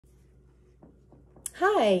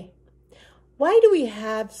Hi, why do we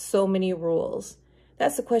have so many rules?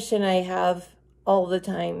 That's a question I have all the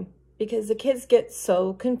time because the kids get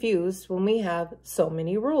so confused when we have so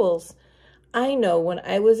many rules. I know when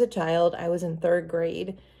I was a child, I was in third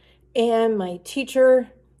grade, and my teacher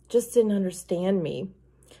just didn't understand me.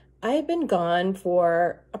 I had been gone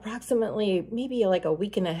for approximately maybe like a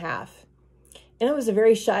week and a half, and I was a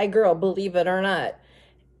very shy girl, believe it or not.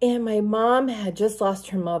 And my mom had just lost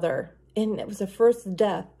her mother, and it was the first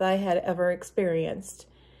death that I had ever experienced.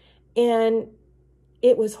 And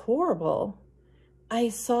it was horrible. I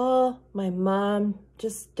saw my mom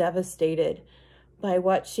just devastated by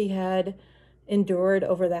what she had endured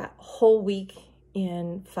over that whole week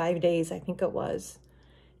in 5 days, I think it was.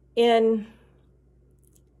 And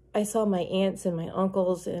I saw my aunts and my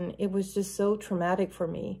uncles, and it was just so traumatic for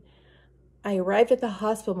me. I arrived at the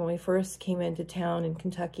hospital when we first came into town in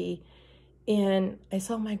Kentucky, and I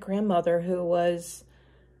saw my grandmother, who was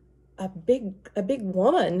a big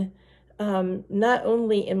woman, not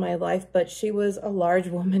only in my life, but she was a large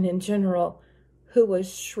woman in general, who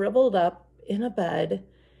was shriveled up in a bed,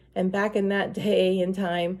 and back in that day and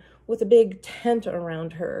time, with a big tent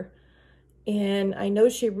around her. And I know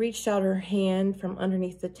she reached out her hand from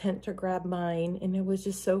underneath the tent to grab mine, and it was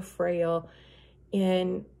just so frail,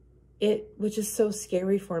 and it was just so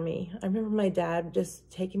scary for me. I remember my dad just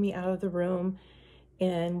taking me out of the room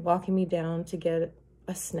and walking me down to get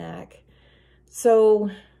a snack. So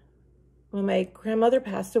when my grandmother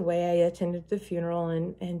passed away, I attended the funeral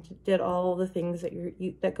and did all the things that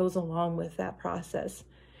that goes along with that process.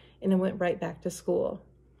 And I went right back to school.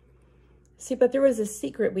 See, but there was a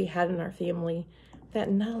secret we had in our family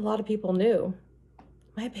that not a lot of people knew.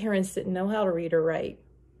 My parents didn't know how to read or write.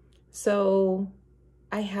 So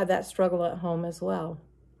I had that struggle at home as well.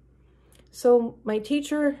 So my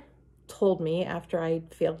teacher told me after I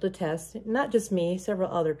failed the test, not just me,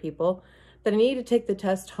 several other people, that I needed to take the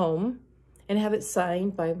test home and have it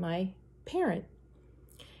signed by my parent.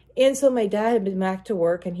 And so my dad had been back to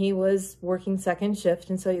work, and he was working second shift,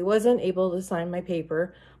 and so he wasn't able to sign my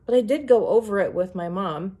paper, but I did go over it with my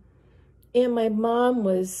mom. And my mom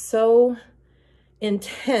was so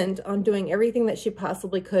intent on doing everything that she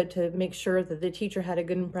possibly could to make sure that the teacher had a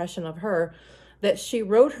good impression of her, that she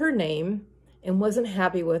wrote her name and wasn't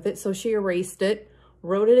happy with it, so she erased it,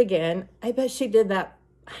 wrote it again. I bet she did that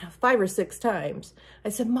 5 or 6 times. I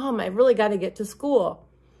said, Mom, I really got to get to school.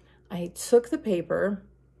 I took the paper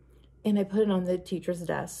and I put it on the teacher's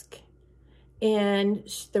desk. And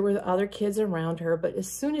there were other kids around her, but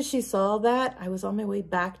as soon as she saw that, I was on my way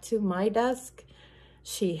back to my desk.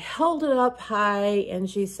 She held it up high and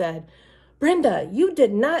she said, Brenda, you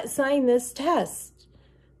did not sign this test,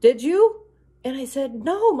 did you? And I said,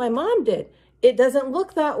 no, my mom did. It doesn't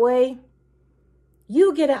look that way.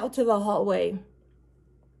 You get out to the hallway.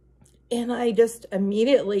 And I just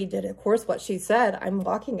immediately did, of course, what she said. I'm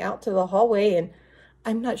walking out to the hallway, and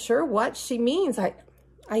I'm not sure what she means.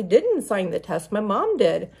 I didn't sign the test. My mom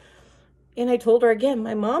did. And I told her again,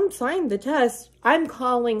 my mom signed the test. I'm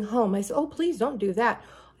calling home. I said, oh, please don't do that.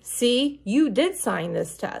 See, you did sign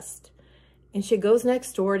this test. And she goes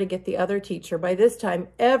next door to get the other teacher. By this time,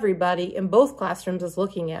 everybody in both classrooms is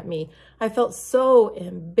looking at me. I felt so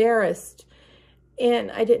embarrassed, and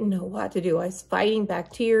I didn't know what to do. I was fighting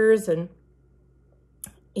back tears, and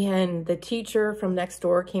the teacher from next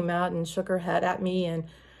door came out and shook her head at me,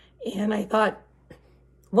 and I thought,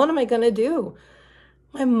 what am I going to do?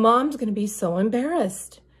 My mom's going to be so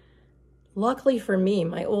embarrassed. Luckily for me,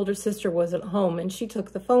 my older sister wasn't home, and she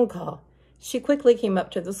took the phone call. She quickly came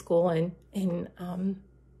up to the school, and I'm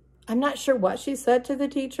not sure what she said to the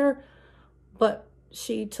teacher, but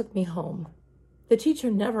she took me home. The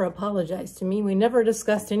teacher never apologized to me. We never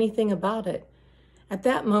discussed anything about it. At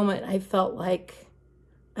that moment, I felt like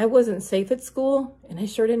I wasn't safe at school, and I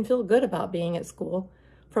sure didn't feel good about being at school.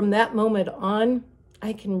 From that moment on,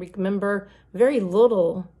 I can remember very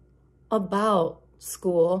little about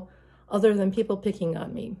school other than people picking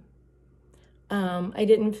on me. I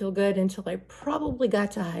didn't feel good until I probably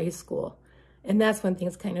got to high school. And that's when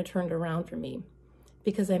things kind of turned around for me,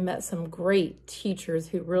 because I met some great teachers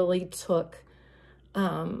who really took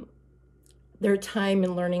their time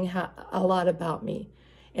in learning a lot about me.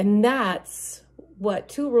 And that's what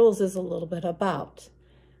Two Rules is a little bit about.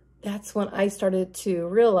 That's when I started to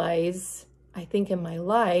realize, I think in my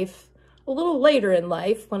life, a little later in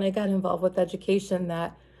life, when I got involved with education,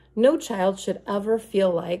 that no child should ever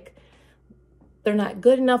feel like they're not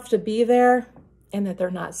good enough to be there and that they're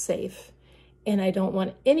not safe. And I don't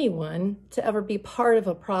want anyone to ever be part of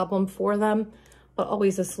a problem for them, but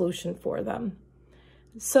always a solution for them.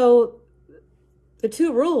 So the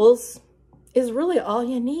Two Rules is really all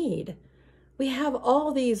you need. We have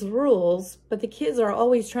all these rules, but the kids are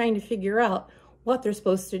always trying to figure out what they're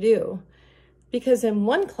supposed to do. Because in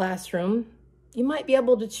one classroom, you might be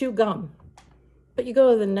able to chew gum, but you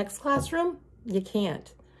go to the next classroom, you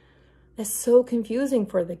can't. That's so confusing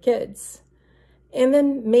for the kids. And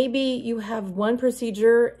then maybe you have one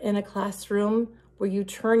procedure in a classroom where you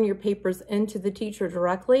turn your papers into the teacher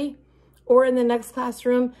directly, or in the next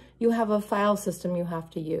classroom, you have a file system you have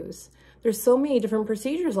to use. There's so many different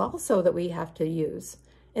procedures also that we have to use,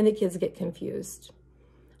 and the kids get confused.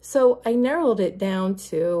 So I narrowed it down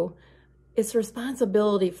to it's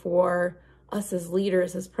responsibility for us as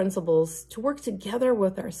leaders, as principals, to work together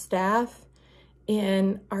with our staff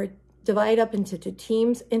and divide up into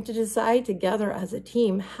teams and to decide together as a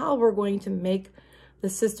team how we're going to make the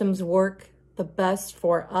systems work the best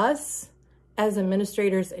for us as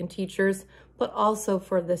administrators and teachers, but also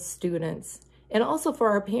for the students and also for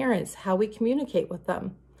our parents, how we communicate with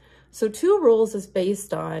them. So 2 Rules is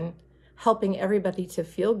based on helping everybody to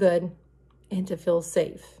feel good and to feel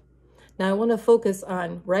safe. Now I want to focus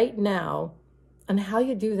on right now on how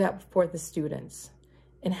you do that for the students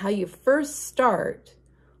and how you first start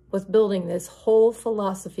with building this whole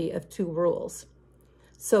philosophy of 2 rules.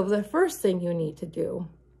 So the first thing you need to do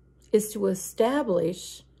is to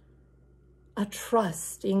establish a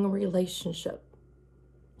trusting relationship.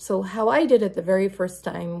 So how I did it the very first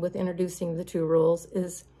time with introducing the 2 rules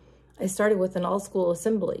is I started with an all-school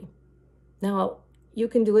assembly. Now, you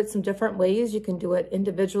can do it some different ways. You can do it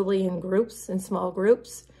individually in groups, in small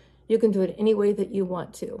groups. You can do it any way that you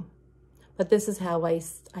want to. But this is how I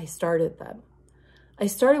started them. I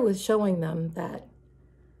started with showing them that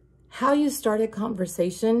how you start a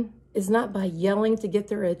conversation is not by yelling to get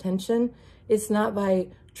their attention. It's not by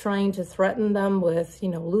trying to threaten them with,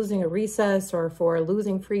 losing a recess or for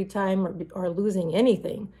losing free time or losing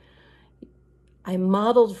anything. I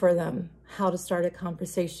modeled for them how to start a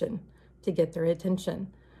conversation to get their attention.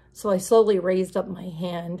 So I slowly raised up my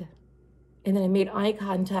hand and then I made eye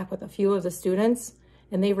contact with a few of the students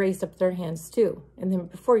and they raised up their hands too. And then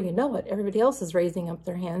before you know it, everybody else is raising up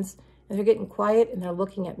their hands and they're getting quiet and they're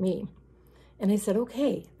looking at me. And I said,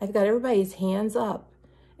 okay, I've got everybody's hands up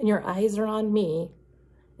and your eyes are on me.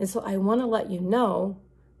 And so I want to let you know,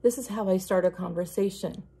 this is how I start a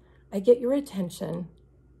conversation. I get your attention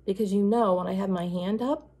because when I have my hand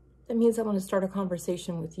up, that means I want to start a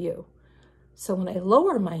conversation with you. So when I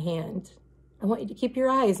lower my hand, I want you to keep your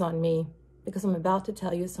eyes on me because I'm about to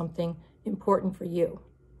tell you something important for you.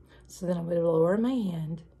 So then I would lower my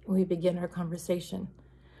hand and we begin our conversation.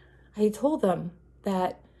 I told them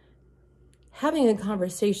that having a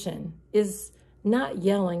conversation is not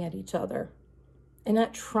yelling at each other and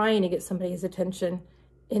not trying to get somebody's attention.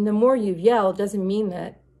 And the more you yell, it doesn't mean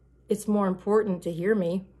that it's more important to hear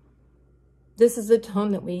me. This is the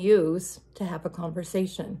tone that we use to have a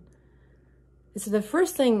conversation. So the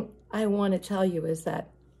first thing I want to tell you is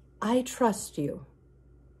that I trust you.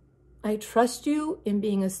 I trust you in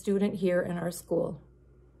being a student here in our school.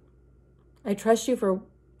 I trust you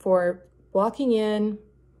for walking in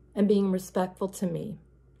and being respectful to me.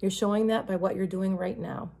 You're showing that by what you're doing right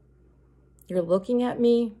now. You're looking at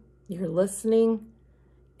me, you're listening,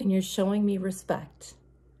 and you're showing me respect.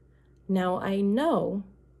 Now I know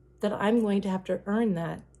that I'm going to have to earn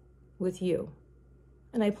that with you.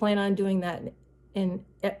 And I plan on doing that in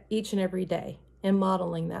each and every day and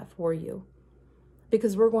modeling that for you.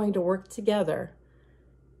 Because we're going to work together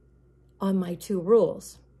on my 2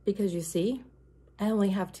 rules. Because you see, I only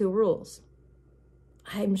have 2 rules.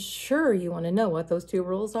 I'm sure you want to know what those 2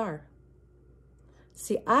 rules are.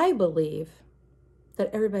 See, I believe that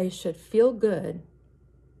everybody should feel good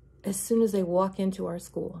as soon as they walk into our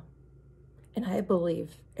school. And I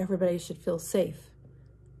believe everybody should feel safe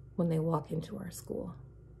when they walk into our school.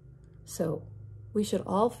 So we should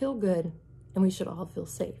all feel good and we should all feel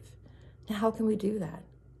safe. Now, how can we do that?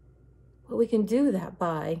 Well, we can do that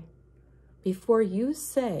by, before you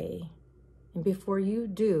say and before you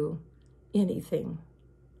do anything,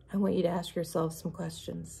 I want you to ask yourself some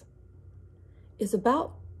questions. Is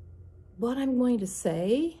about what I'm going to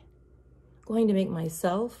say going to make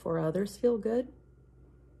myself or others feel good?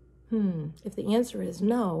 If the answer is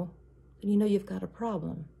no, then you know you've got a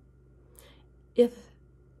problem. If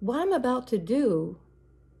what I'm about to do,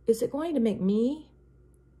 is it going to make me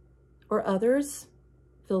or others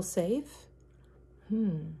feel safe?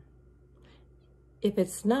 If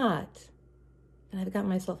it's not, then I've got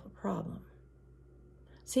myself a problem.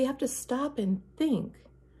 So you have to stop and think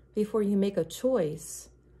before you make a choice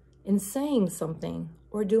in saying something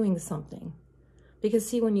or doing something. Because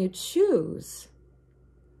see, when you choose,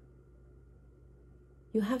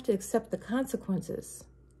 you have to accept the consequences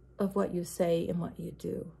of what you say and what you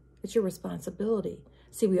do. It's your responsibility.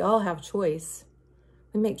 See, we all have choice.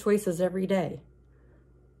 We make choices every day.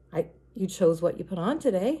 You chose what you put on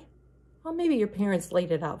today. Well, maybe your parents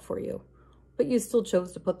laid it out for you, but you still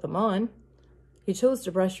chose to put them on. You chose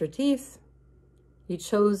to brush your teeth. You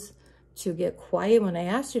chose to get quiet when I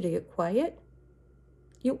asked you to get quiet.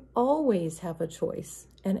 You always have a choice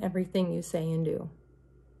in everything you say and do.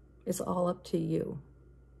 It's all up to you.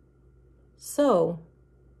 So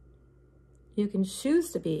you can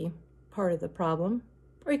choose to be part of the problem,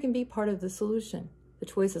 or you can be part of the solution. The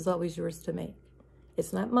choice is always yours to make.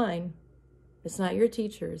 It's not mine. It's not your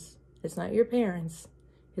teachers. It's not your parents.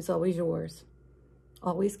 It's always yours.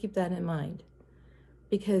 Always keep that in mind,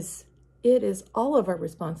 because it is all of our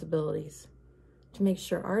responsibilities to make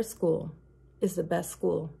sure our school is the best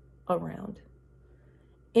school around.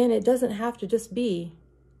 And it doesn't have to just be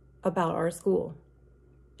about our school.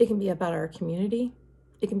 It can be about our community.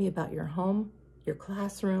 It can be about your home, your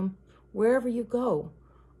classroom, wherever you go.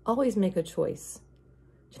 Always make a choice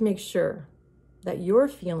to make sure that you're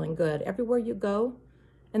feeling good everywhere you go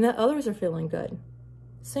and that others are feeling good.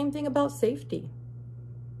 Same thing about safety.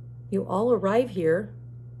 You all arrive here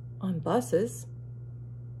on buses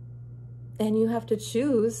and you have to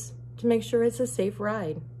choose to make sure it's a safe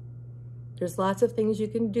ride. There's lots of things you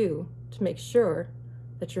can do to make sure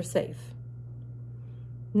that you're safe.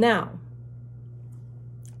 Now,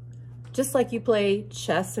 just like you play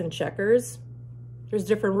chess and checkers, there's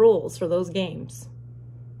different rules for those games.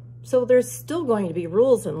 So there's still going to be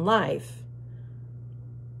rules in life.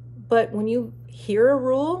 But when you hear a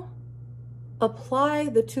rule, apply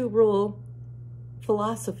the two-rule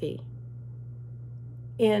philosophy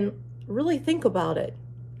and really think about it.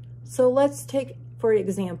 So let's take, for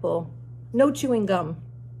example, no chewing gum.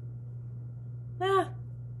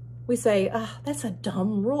 We say, that's a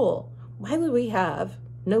dumb rule. Why would we have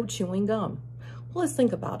no chewing gum? Well, let's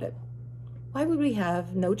think about it. Why would we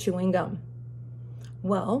have no chewing gum?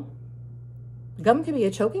 Well, gum can be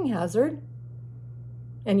a choking hazard.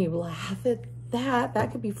 And you laugh at that.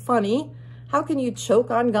 That could be funny. How can you choke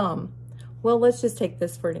on gum? Well, let's just take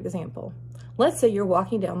this for an example. Let's say you're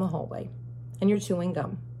walking down the hallway and you're chewing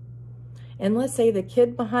gum. And let's say the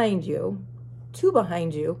kid behind you, two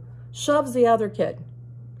behind you, shoves the other kid.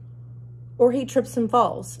 Or he trips and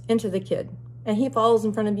falls into the kid and he falls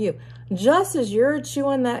in front of you. Just as you're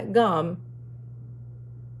chewing that gum,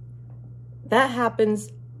 that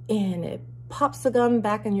happens and it pops the gum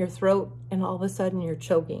back in your throat and all of a sudden you're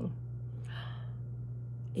choking.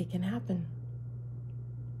 It can happen.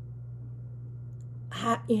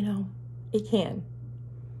 It can.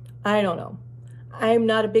 I don't know. I'm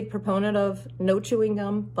not a big proponent of no chewing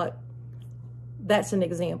gum, but that's an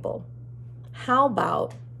example. How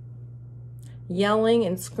about yelling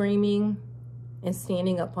and screaming and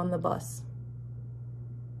standing up on the bus?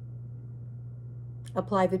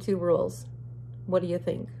 Apply the two rules. What do you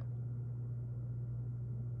think?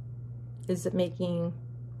 Is it making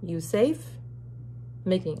you safe?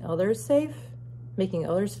 Making others safe? Making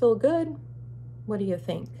others feel good? What do you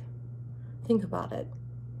think? Think about it.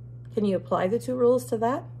 Can you apply the two rules to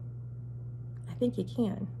that? I think you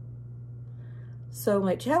can. So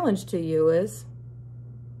my challenge to you is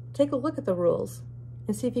take a look at the rules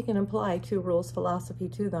and see if you can apply two rules philosophy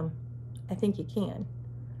to them. I think you can.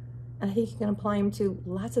 And I think you can apply them to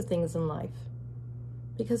lots of things in life,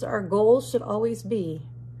 because our goal should always be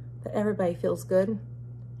that everybody feels good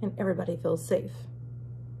and everybody feels safe.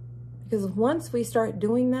 Because once we start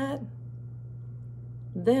doing that,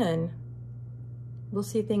 then we'll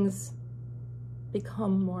see things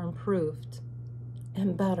become more improved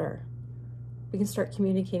and better. We can start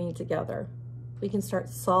communicating together. We can start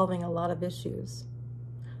solving a lot of issues.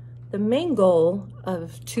 The main goal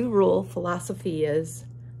of two-rule philosophy is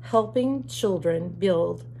helping children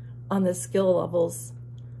build on the skill levels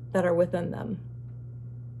that are within them.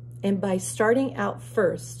 And by starting out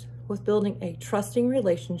first with building a trusting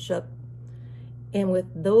relationship, and with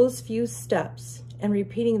those few steps and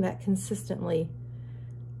repeating that consistently,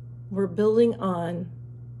 we're building on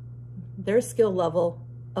their skill level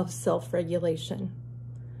of self-regulation.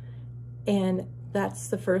 And that's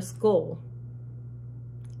the first goal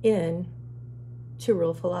in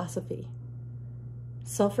two-rule philosophy.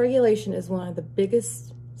 Self-regulation is one of the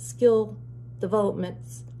biggest skill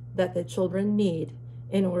developments that the children need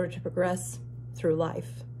in order to progress through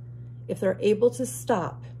life. If they're able to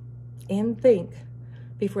stop and think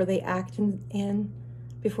before they act and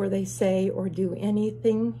before they say or do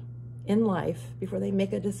anything in life, before they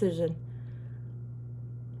make a decision,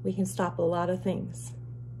 we can stop a lot of things.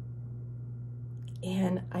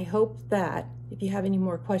 And I hope that if you have any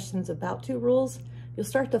more questions about Two Rules, you'll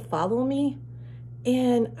start to follow me,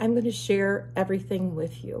 and I'm going to share everything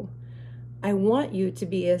with you. I want you to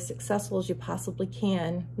be as successful as you possibly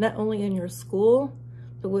can, not only in your school,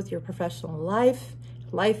 but with your professional life,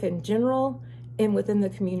 life in general, and within the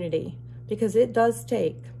community, because it does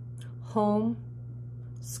take home,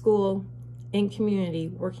 school, and community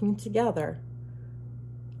working together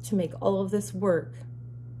to make all of this work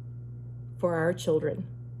for our children.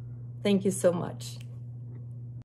 Thank you so much.